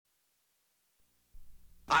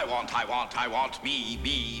I want me,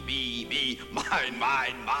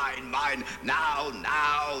 mine, now.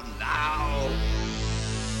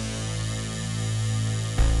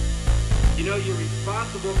 You know you're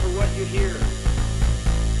responsible for what you hear.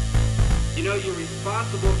 You know you're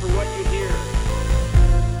responsible for what you hear.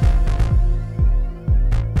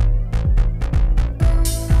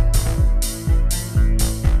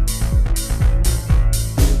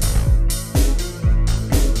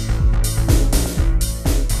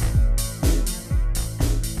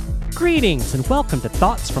 Greetings and welcome to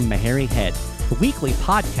Thoughts from My Hairy Head, the weekly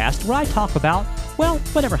podcast where I talk about, well,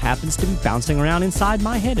 whatever happens to be bouncing around inside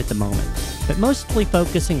my head at the moment, but mostly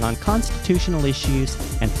focusing on constitutional issues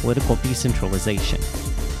and political decentralization.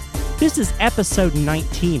 This is episode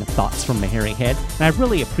 19 of Thoughts from My Hairy Head, and I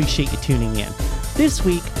really appreciate you tuning in. This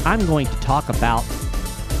week, I'm going to talk about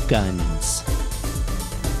guns.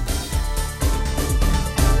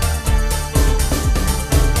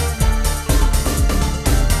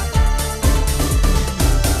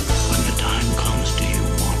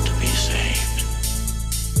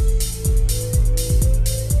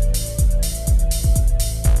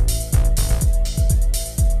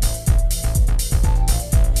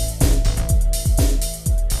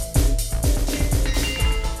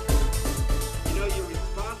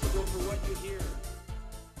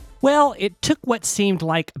 Well, it took what seemed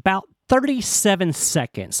like about 37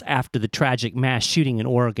 seconds after the tragic mass shooting in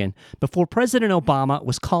Oregon before President Obama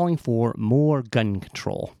was calling for more gun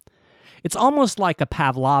control. It's almost like a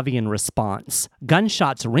Pavlovian response.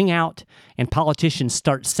 Gunshots ring out, and politicians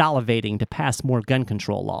start salivating to pass more gun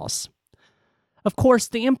control laws. Of course,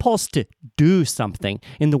 the impulse to do something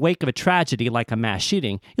in the wake of a tragedy like a mass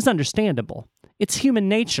shooting is understandable. It's human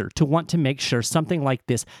nature to want to make sure something like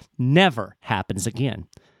this never happens again.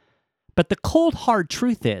 But the cold, hard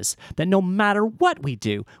truth is that no matter what we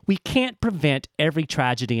do, we can't prevent every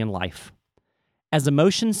tragedy in life. As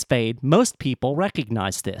emotions fade, most people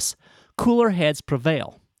recognize this. Cooler heads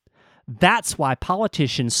prevail. That's why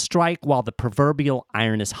politicians strike while the proverbial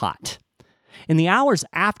iron is hot. In the hours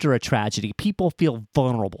after a tragedy, people feel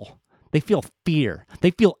vulnerable. They feel fear.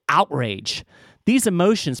 They feel outrage. These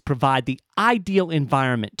emotions provide the ideal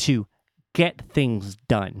environment to get things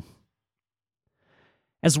done.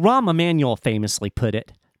 As Rahm Emanuel famously put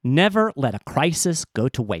it, never let a crisis go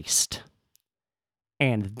to waste.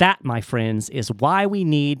 And that, my friends, is why we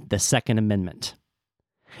need the Second Amendment.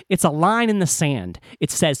 It's a line in the sand.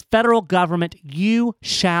 It says, federal government, you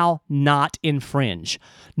shall not infringe,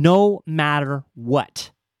 no matter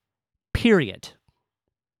what. Period.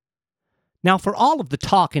 Now, for all of the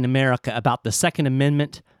talk in America about the Second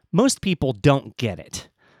Amendment, most people don't get it.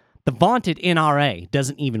 The vaunted NRA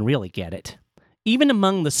doesn't even really get it. Even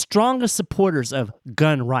among the strongest supporters of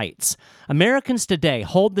gun rights, Americans today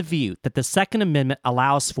hold the view that the Second Amendment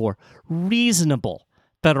allows for reasonable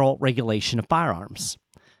federal regulation of firearms.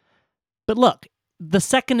 But look, the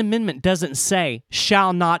Second Amendment doesn't say,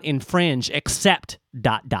 shall not infringe except ...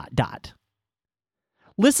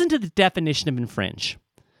 Listen to the definition of infringe.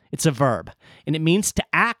 It's a verb, and it means to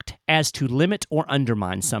act as to limit or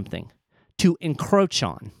undermine something, to encroach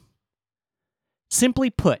on. Simply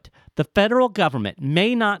put, the federal government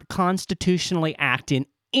may not constitutionally act in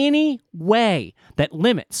any way that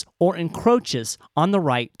limits or encroaches on the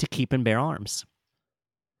right to keep and bear arms.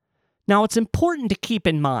 Now, it's important to keep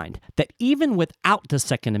in mind that even without the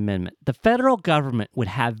Second Amendment, the federal government would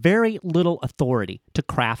have very little authority to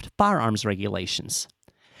craft firearms regulations.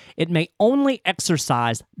 It may only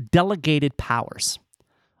exercise delegated powers.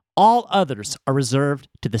 All others are reserved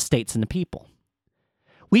to the states and the people.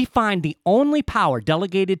 We find the only power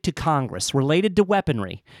delegated to Congress related to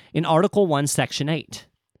weaponry in Article 1, Section 8,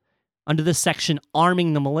 under the section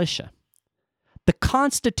Arming the Militia. The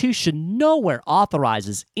Constitution nowhere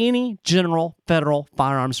authorizes any general federal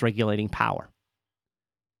firearms regulating power.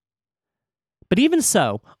 But even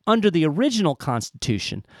so, under the original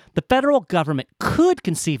Constitution, the federal government could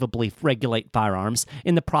conceivably regulate firearms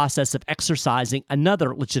in the process of exercising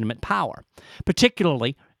another legitimate power,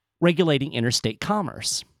 particularly regulating interstate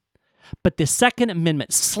commerce. But the Second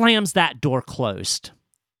Amendment slams that door closed.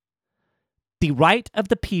 The right of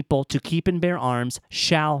the people to keep and bear arms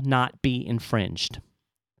shall not be infringed.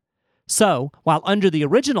 So, while under the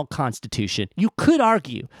original Constitution, you could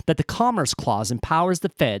argue that the Commerce Clause empowers the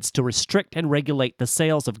feds to restrict and regulate the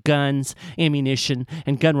sales of guns, ammunition,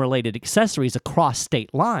 and gun-related accessories across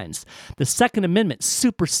state lines, the Second Amendment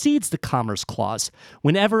supersedes the Commerce Clause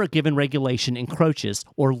whenever a given regulation encroaches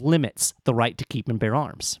or limits the right to keep and bear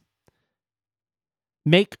arms.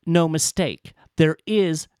 Make no mistake, there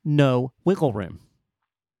is no wiggle room.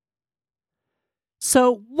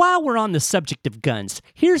 So, while we're on the subject of guns,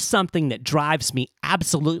 here's something that drives me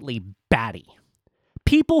absolutely batty.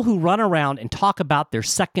 People who run around and talk about their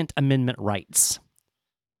Second Amendment rights.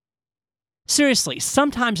 Seriously,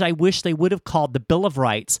 sometimes I wish they would have called the Bill of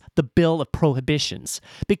Rights the Bill of Prohibitions,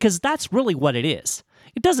 because that's really what it is.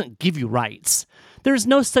 It doesn't give you rights. There is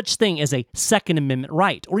no such thing as a Second Amendment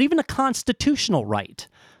right, or even a constitutional right.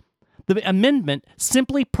 The amendment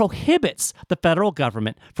simply prohibits the federal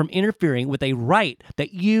government from interfering with a right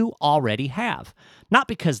that you already have. Not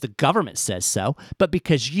because the government says so, but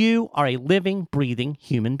because you are a living, breathing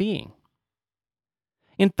human being.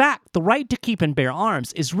 In fact, the right to keep and bear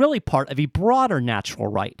arms is really part of a broader natural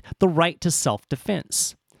right, the right to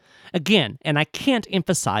self-defense. Again, and I can't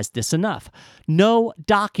emphasize this enough, no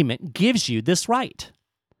document gives you this right.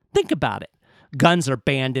 Think about it. Guns are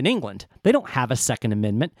banned in England. They don't have a Second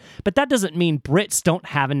Amendment, but that doesn't mean Brits don't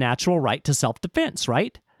have a natural right to self-defense,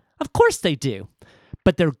 right? Of course they do,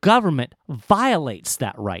 but their government violates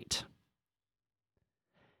that right.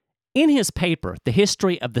 In his paper, The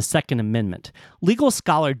History of the Second Amendment, legal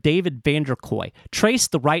scholar David van der Kooi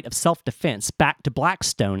traced the right of self-defense back to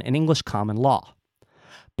Blackstone and English common law.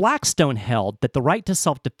 Blackstone held that the right to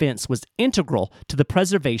self-defense was integral to the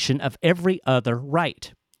preservation of every other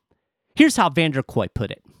right. Here's how van der Kooi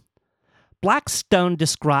put it. Blackstone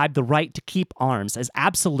described the right to keep arms as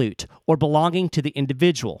absolute or belonging to the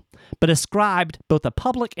individual, but ascribed both a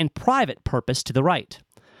public and private purpose to the right.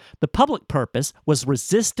 The public purpose was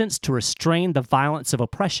resistance to restrain the violence of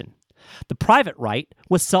oppression. The private right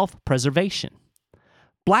was self-preservation.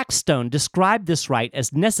 Blackstone described this right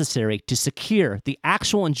as necessary to secure the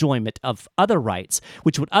actual enjoyment of other rights,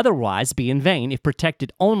 which would otherwise be in vain if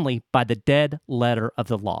protected only by the dead letter of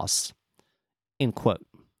the laws. End quote.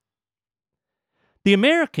 The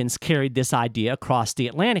Americans carried this idea across the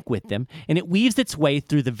Atlantic with them, and it weaves its way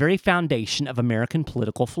through the very foundation of American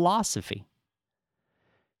political philosophy.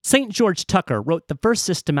 St. George Tucker wrote the first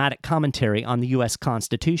systematic commentary on the U.S.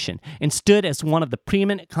 Constitution and stood as one of the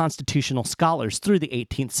preeminent constitutional scholars through the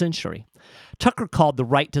 18th century. Tucker called the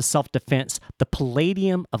right to self-defense the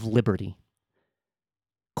palladium of liberty.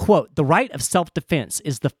 Quote, "The right of self-defense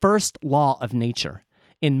is the first law of nature.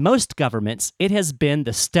 In most governments, it has been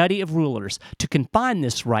the study of rulers to confine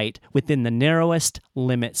this right within the narrowest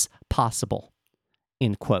limits possible."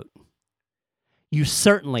 End quote. You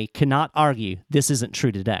certainly cannot argue this isn't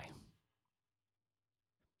true today.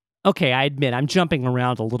 Okay, I admit I'm jumping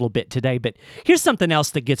around a little bit today, but here's something else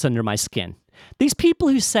that gets under my skin. These people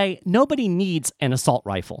who say nobody needs an assault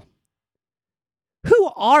rifle.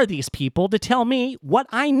 Who are these people to tell me what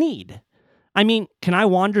I need? I mean, can I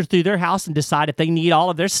wander through their house and decide if they need all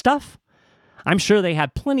of their stuff? I'm sure they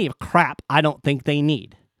have plenty of crap I don't think they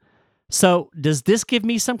need. So, does this give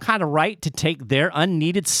me some kind of right to take their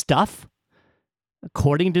unneeded stuff?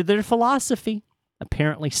 According to their philosophy,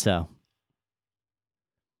 apparently so.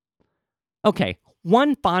 Okay,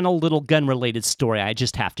 one final little gun-related story I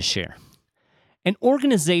just have to share. An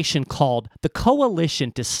organization called the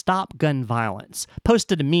Coalition to Stop Gun Violence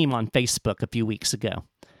posted a meme on Facebook a few weeks ago.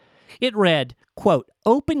 It read, quote,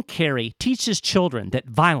 "Open carry teaches children that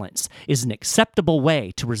violence is an acceptable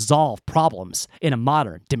way to resolve problems in a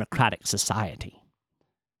modern democratic society."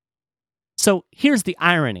 So here's the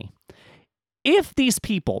irony. If these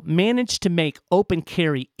people manage to make open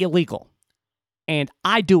carry illegal, and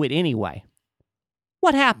I do it anyway,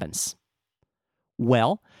 what happens?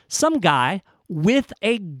 Well, some guy with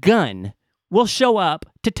a gun will show up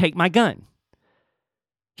to take my gun.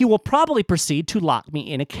 He will probably proceed to lock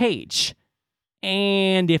me in a cage.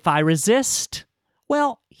 And if I resist,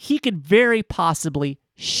 well, he could very possibly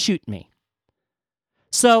shoot me.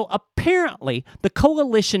 So apparently, the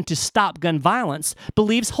Coalition to Stop Gun Violence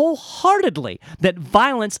believes wholeheartedly that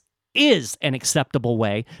violence is an acceptable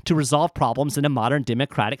way to resolve problems in a modern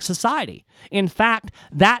democratic society. In fact,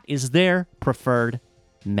 that is their preferred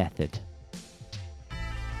method.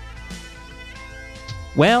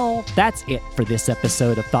 Well, that's it for this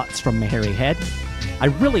episode of Thoughts from Meharry Head. I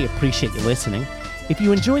really appreciate you listening. If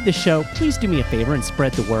you enjoyed the show, please do me a favor and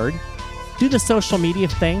spread the word. Do the social media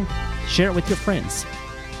thing, share it with your friends.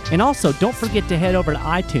 And also, don't forget to head over to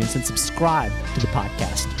iTunes and subscribe to the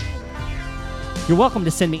podcast. You're welcome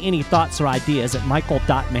to send me any thoughts or ideas at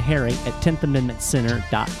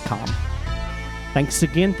michael.meharry@10thamendmentcenter.com. Thanks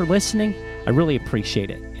again for listening. I really appreciate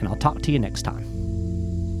it, and I'll talk to you next time.